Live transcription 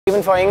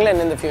playing for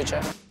England in the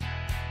future.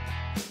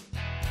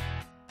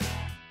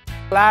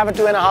 I have a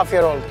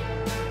 2.5-year-old.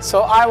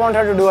 So I want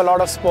her to do a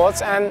lot of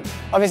sports, and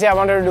obviously I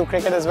want her to do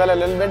cricket as well a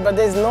little bit, but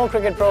there's no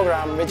cricket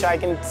program which I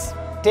can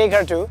take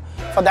her to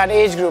for that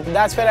age group.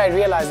 That's where I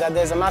realized that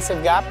there's a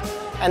massive gap,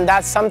 and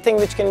that's something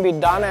which can be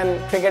done. And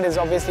cricket is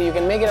obviously, you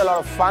can make it a lot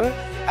of fun.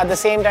 At the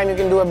same time, you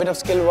can do a bit of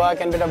skill work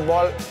and a bit of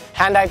ball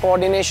hand-eye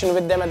coordination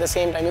with them at the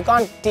same time. You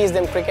can't teach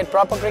them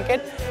proper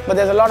cricket, but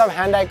there's a lot of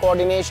hand-eye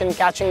coordination,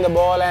 catching the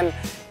ball and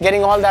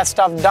getting all that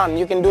stuff done.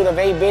 You can do the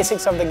very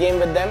basics of the game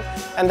with them,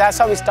 and that's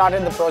how we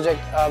started the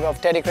project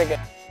of Teddy Cricket.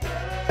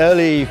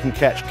 Earlier you can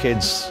catch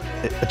kids'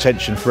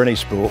 attention for any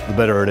sport, the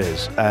better it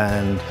is.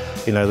 And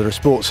you know, there are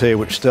sports here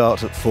which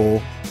start at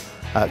 4.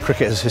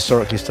 Cricket has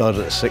historically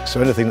started at 6,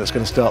 so anything that's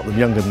going to start them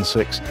younger than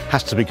 6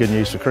 has to be good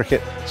news for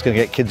cricket. It's going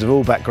to get kids of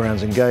all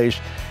backgrounds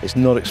engaged. It's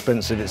not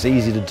expensive, it's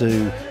easy to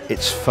do,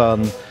 it's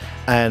fun.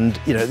 And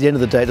you know, at the end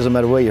of the day, it doesn't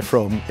matter where you're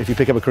from. If you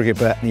pick up a cricket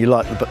bat and you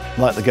like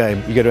the game,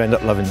 you're going to end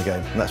up loving the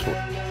game, and that's what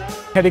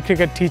Teddy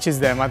Cricket teaches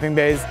them. I think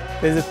there's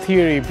a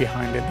theory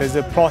behind it. There's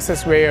a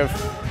process way of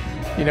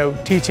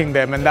teaching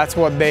them, and that's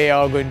what they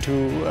are going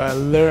to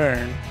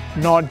learn,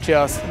 not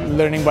just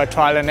learning by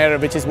trial and error,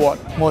 which is what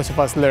most of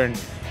us learn.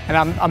 And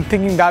I'm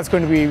thinking that's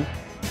going to be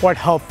quite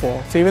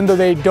helpful. So even though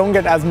they don't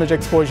get as much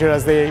exposure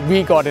as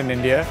we got in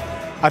India,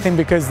 I think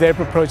because their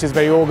approach is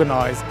very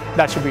organized,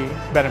 that should be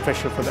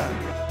beneficial for them.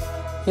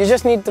 You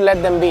just need to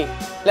let them be.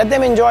 Let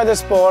them enjoy the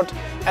sport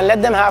and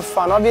let them have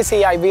fun.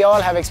 Obviously, we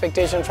all have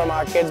expectations from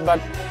our kids,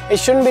 but it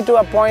shouldn't be to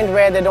a point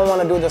where they don't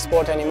want to do the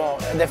sport anymore.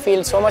 They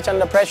feel so much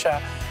under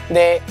pressure,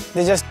 they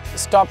just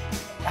stop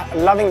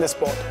loving the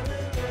sport.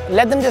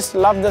 Let them just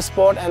love the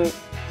sport, and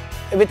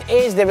with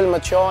age they will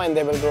mature and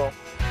they will grow.